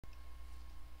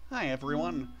Hi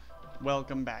everyone,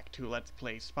 welcome back to Let's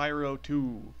Play Spyro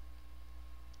 2.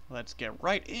 Let's get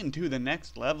right into the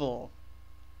next level.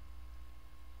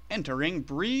 Entering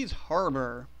Breeze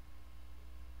Harbor.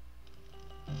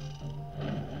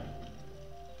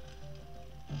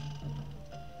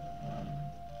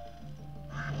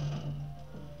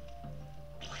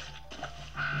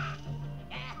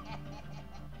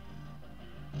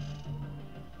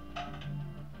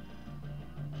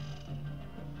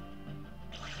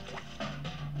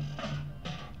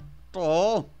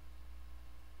 Oh!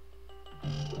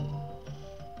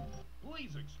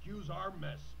 Please excuse our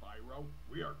mess, Spyro.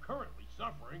 We are currently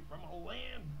suffering from a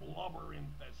land blubber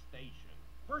infestation.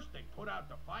 First they put out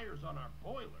the fires on our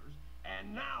boilers,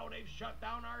 and now they've shut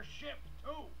down our ship,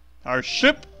 too. Our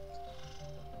ship?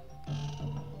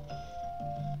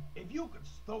 If you could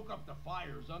stoke up the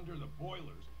fires under the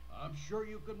boilers, I'm sure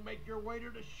you could make your way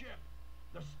to the ship.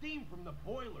 The steam from the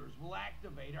boilers will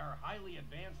activate our highly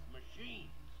advanced machines.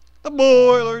 The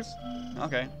boilers!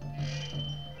 Okay.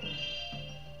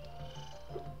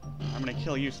 I'm gonna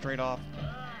kill you straight off.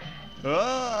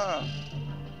 Ah!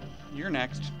 You're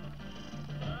next.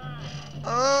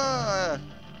 Ah!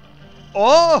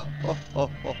 Oh! Oh,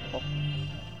 oh, oh, oh.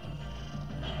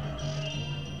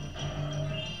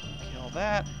 Kill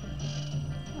that.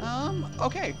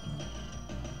 Okay.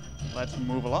 Let's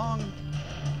move along.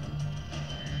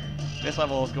 This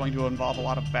level is going to involve a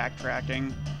lot of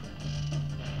backtracking.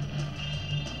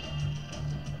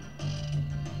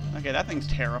 Okay, that thing's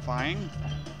terrifying.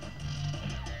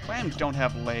 Clams don't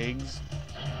have legs.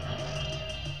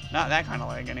 Not that kind of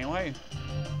leg, anyway.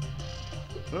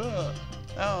 Ugh.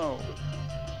 Oh.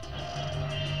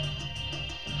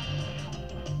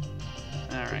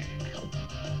 Alright.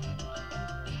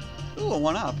 Ooh, a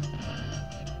 1-up.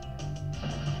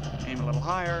 Aim a little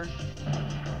higher.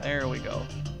 There we go.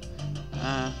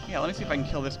 Yeah, let me see if I can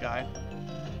kill this guy.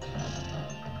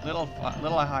 Little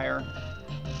higher.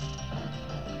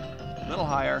 Little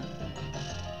higher.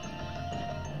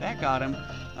 That got him.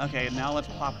 Okay, now let's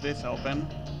pop this open.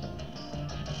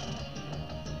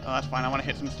 Oh, that's fine. I want to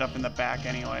hit some stuff in the back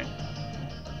anyway.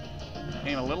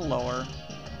 Aim a little lower.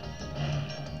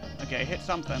 Okay, hit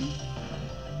something.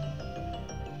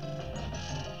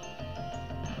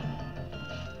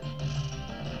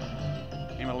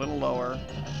 Aim a little lower.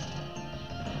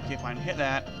 Okay, fine. Hit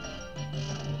that.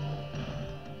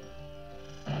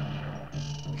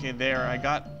 Okay, there. I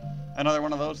got another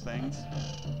one of those things.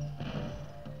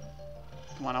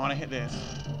 Come on, I want to hit this.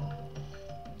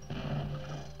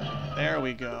 There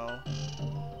we go.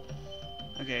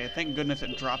 Okay, thank goodness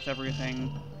it drops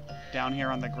everything down here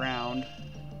on the ground.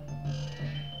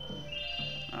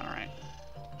 Alright.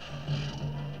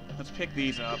 Let's pick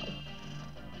these up.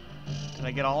 Did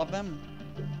I get all of them?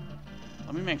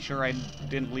 Let me make sure I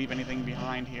didn't leave anything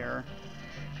behind here,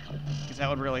 because that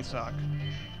would really suck.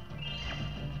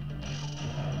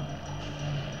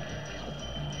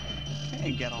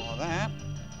 Okay, get all of that.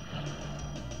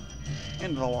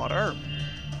 Into the water.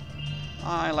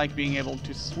 I like being able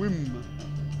to swim.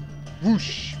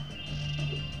 Whoosh!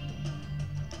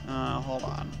 Hold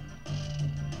on.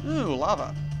 Ooh,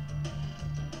 lava.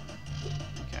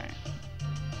 Okay.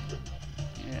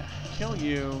 Yeah, kill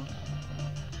you.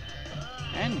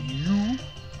 And you.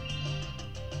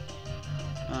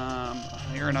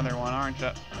 You're another one, aren't you?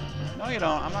 No, you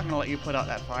don't. I'm not gonna let you put out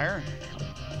that fire.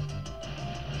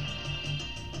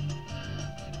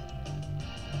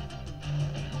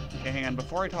 Okay, hang on.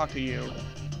 Before I talk to you...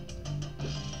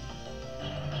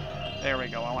 There we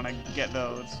go. I want to get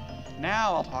those.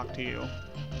 Now I'll talk to you.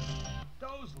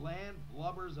 Those land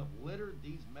blubbers have littered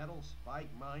these metal spike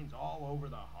mines all over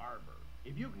the harbor.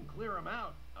 If you can clear them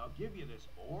out, I'll give you this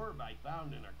orb I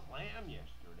found in a clam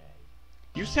yesterday.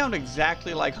 You sound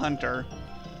exactly like Hunter.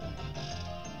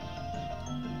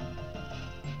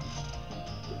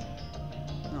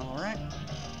 Alright.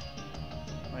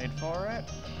 Wait for it.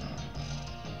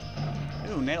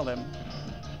 Ooh, nailed him.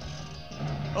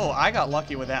 Oh, I got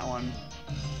lucky with that one.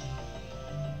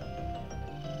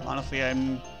 Honestly,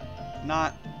 I'm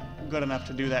not good enough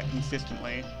to do that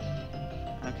consistently.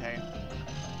 Okay.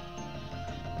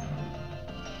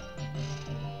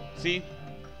 See?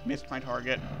 Missed my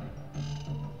target.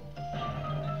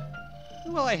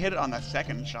 Well, I hit it on the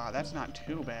second shot. That's not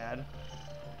too bad.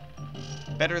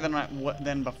 Better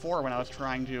than before when I was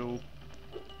trying to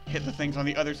hit the things on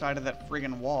the other side of that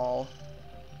friggin' wall.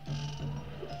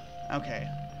 Okay.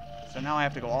 So now I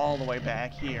have to go all the way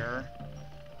back here.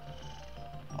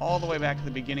 All the way back to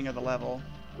the beginning of the level.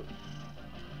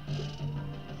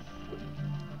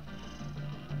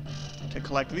 To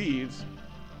collect these.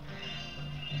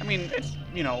 I mean, it's,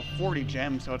 you know, 40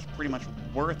 gems, so it's pretty much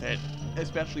worth it.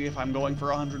 Especially if I'm going for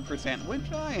 100%,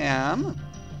 which I am.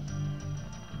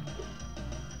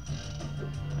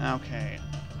 Okay.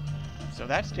 So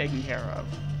that's taken care of.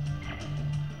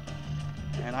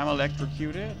 And I'm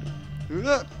electrocuted.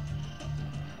 Ugh.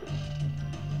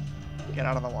 Get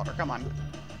out of the water. Come on.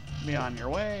 Be on your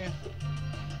way.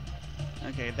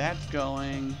 Okay, that's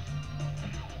going.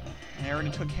 I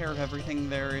already took care of everything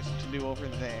there is to do over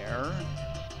there.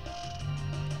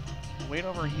 Wait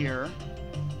over here.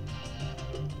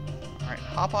 Alright,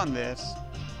 hop on this.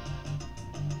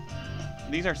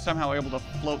 These are somehow able to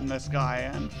float in the sky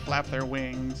and flap their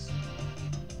wings.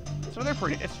 So they're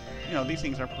pretty, it's, you know, these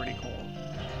things are pretty cool.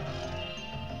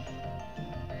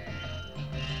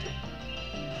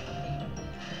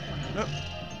 Nope.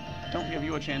 Don't give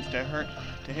you a chance to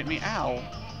hit me. Ow.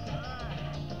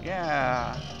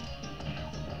 Yeah.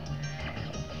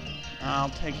 I'll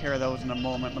take care of those in a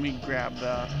moment. Let me grab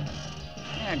the,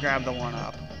 grab the one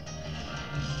up.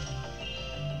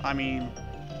 I mean,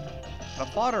 the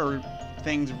fodder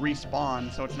things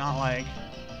respawn, so it's not like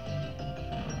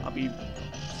I'll be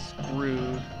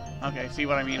screwed. Okay, see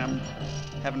what I mean? I'm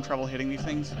having trouble hitting these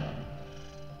things.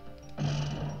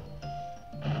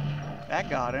 That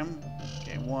got him.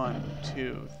 Okay, 1,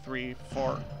 2, 3,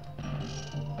 4.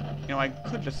 You know, I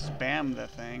could just spam the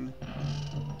thing.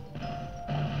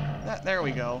 There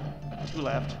we go. 2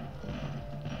 left.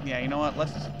 Yeah, you know what?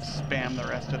 Let's spam the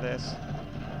rest of this.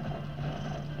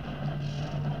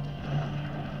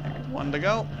 There's 1 to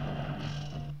go.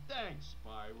 Thanks,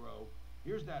 Spyro.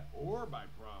 Here's that orb I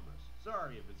promised.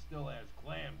 Sorry if it still has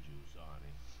clam juice on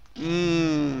it.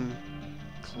 Mmm.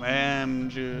 Clam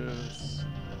juice.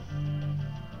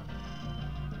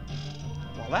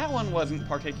 Well, that one wasn't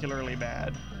particularly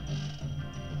bad.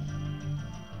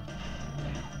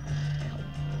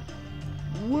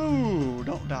 Woo!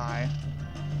 Don't die.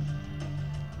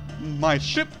 My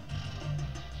ship!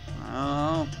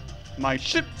 Oh, my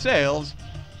ship sails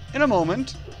in a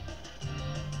moment.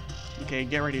 Okay,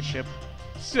 get ready, ship.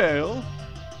 Sail.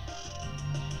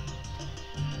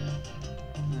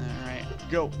 Alright,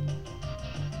 go.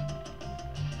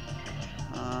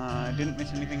 Didn't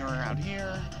miss anything around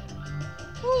here.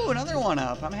 Ooh, another one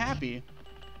up. I'm happy.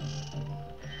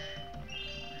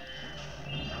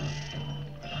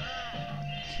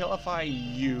 Killify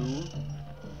you.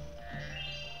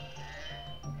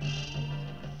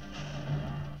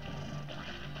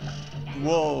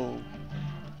 Whoa.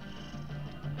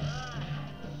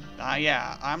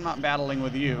 Yeah, I'm not battling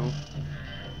with you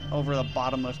over the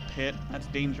bottomless pit. That's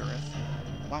dangerous.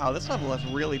 Wow, this level is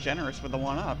really generous with the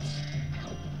 1-ups.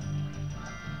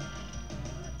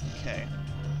 Okay.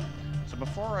 So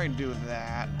before I do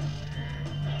that,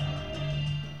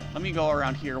 let me go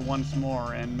around here once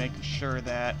more and make sure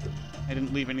that I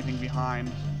didn't leave anything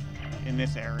behind in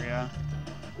this area.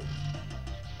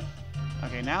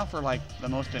 Okay, now for, like, the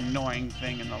most annoying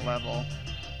thing in the level.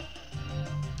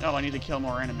 Oh, I need to kill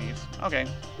more enemies. Okay,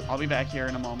 I'll be back here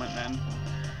in a moment then.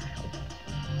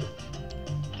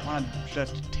 I want to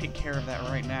just take care of that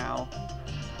right now.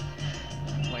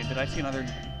 Wait, did I see another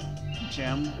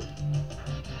gem?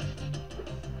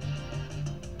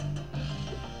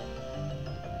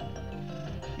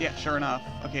 Yeah, sure enough.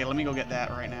 Okay, let me go get that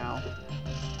right now.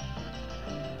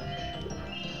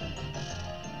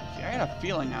 See, I had a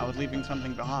feeling I was leaving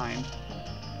something behind.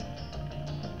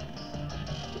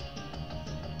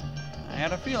 I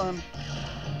had a feeling.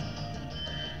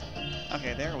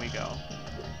 Okay, there we go.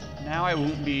 Now I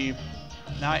won't be...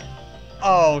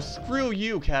 Oh, screw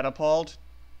you, Catapult.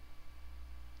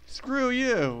 Screw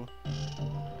you.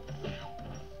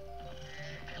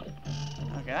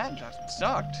 Okay, that just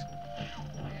sucked.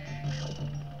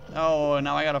 Oh,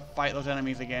 now I gotta fight those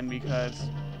enemies again because...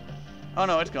 Oh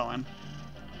no, it's going.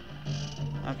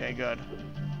 Okay, good.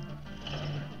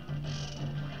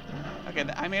 Okay,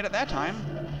 I made it that time.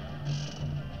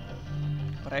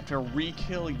 But I have to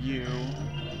re-kill you.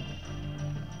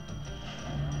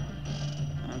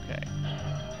 Okay.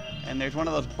 And there's one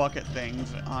of those bucket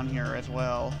things on here as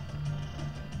well.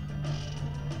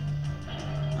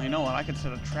 You know what? I could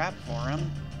set a trap for him.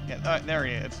 Yeah, there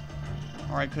he is.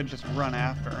 Or I could just run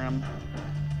after him.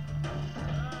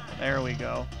 There we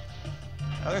go.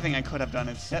 The other thing I could have done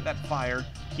is set that fire.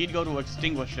 He'd go to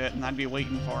extinguish it, and I'd be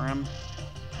waiting for him.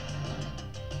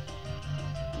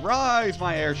 Rise,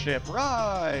 my airship!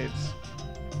 Rise!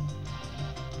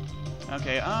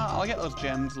 Okay, I'll get those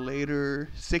gems later.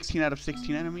 16 out of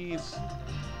 16 enemies.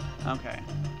 Okay.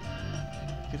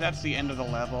 Because that's the end of the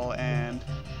level, and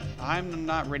I'm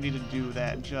not ready to do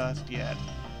that just yet.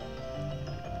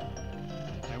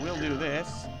 I will do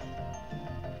this.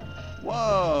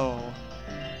 Whoa!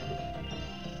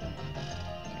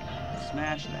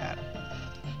 Smash that.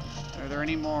 Are there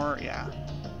any more? Yeah.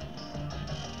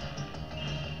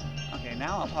 Okay,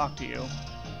 now I'll talk to you.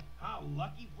 How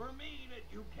lucky for me that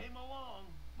you came along.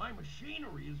 My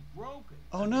machinery is broken.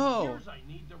 Oh and no! The gears I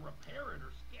need to repair it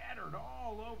are scattered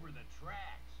all over the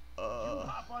tracks. You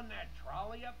hop on that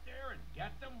trolley up there and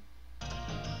get them?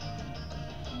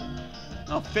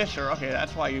 Oh, Fisher. Okay,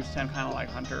 that's why you sound kind of like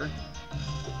Hunter.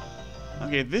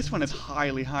 Okay, this one is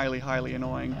highly, highly, highly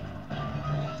annoying.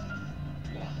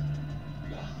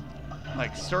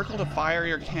 Like, circle to fire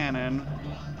your cannon,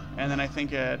 and then I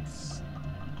think it's...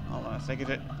 Hold on a sec, is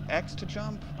it X to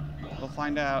jump? We'll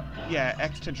find out. Yeah,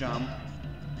 X to jump.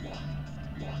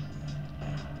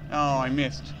 Oh, I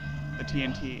missed the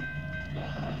TNT.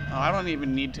 Oh, I don't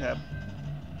even need to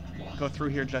go through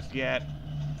here just yet.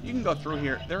 You can go through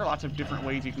here. There are lots of different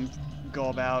ways you can go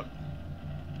about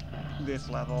this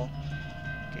level.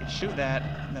 Okay, shoot that,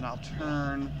 then I'll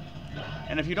turn.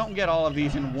 And if you don't get all of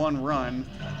these in one run,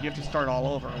 you have to start all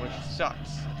over, which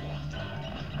sucks.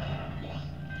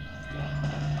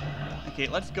 Okay,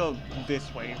 let's go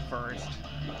this way first.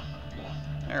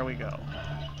 There we go.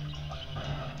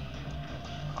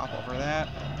 Hop over that.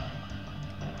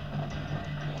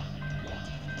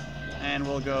 And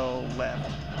we'll go left.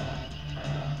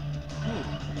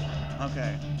 Whew.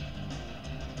 Okay.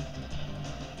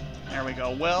 There we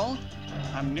go. Well,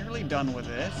 I'm nearly done with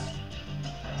this.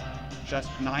 Just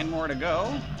 9 more to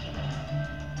go.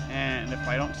 And if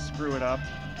I don't screw it up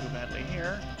too badly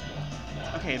here.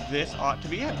 Okay, this ought to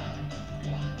be it.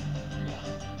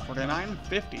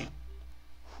 49.50.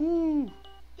 Whew.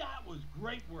 That was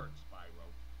great work, Spyro.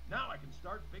 Now I can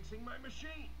start fixing my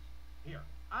machines. Here,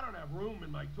 I don't have room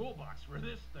in my toolbox for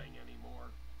this thing anymore.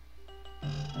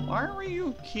 Why are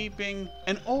you keeping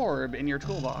an orb in your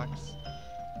toolbox?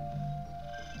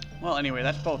 Well, anyway,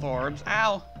 that's both orbs.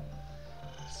 Ow!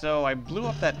 So I blew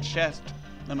up that chest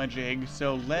thingamajig,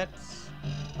 so let's...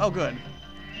 Oh, good.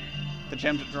 The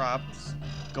gems it drops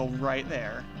go right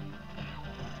there.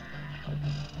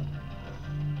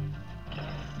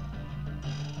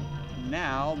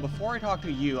 Now, before I talk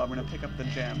to you, I'm going to pick up the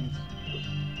gems.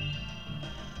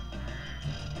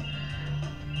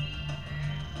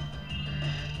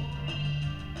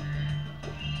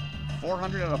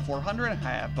 $400 out of 400. I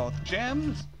have both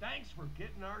gems. Thanks for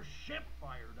getting our ship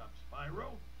fired up,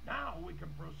 Spyro. Now we can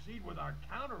proceed with our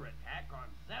counterattack on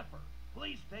Zephyr.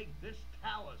 Please take this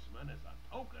talisman as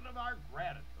a token of our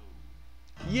gratitude.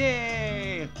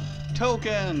 Yay!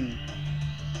 Token!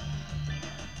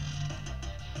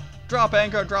 Drop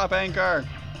anchor, drop anchor!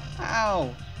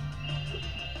 Ow!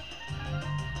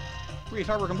 Reach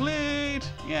harbor complete!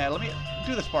 Yeah, let me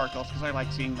do the sparkles, because I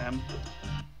like seeing them.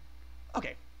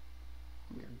 Okay.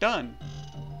 We're done.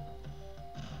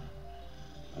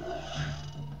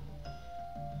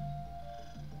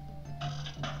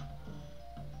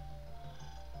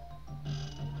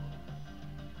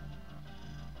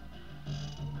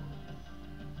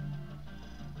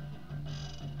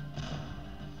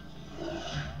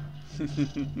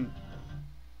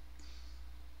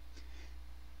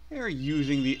 They're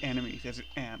using the enemies as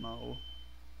ammo.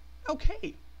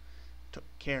 Okay. Took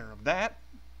care of that.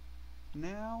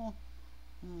 Now,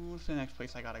 what's the next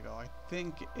place I gotta go? I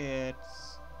think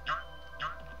it's...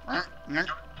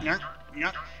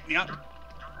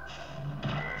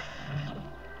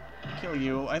 Kill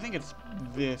you. I think it's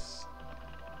this.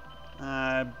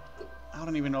 I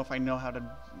don't even know if I know how to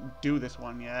do this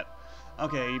one yet.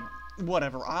 Okay,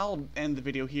 whatever. I'll end the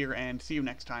video here and see you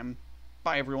next time.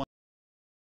 Bye, everyone.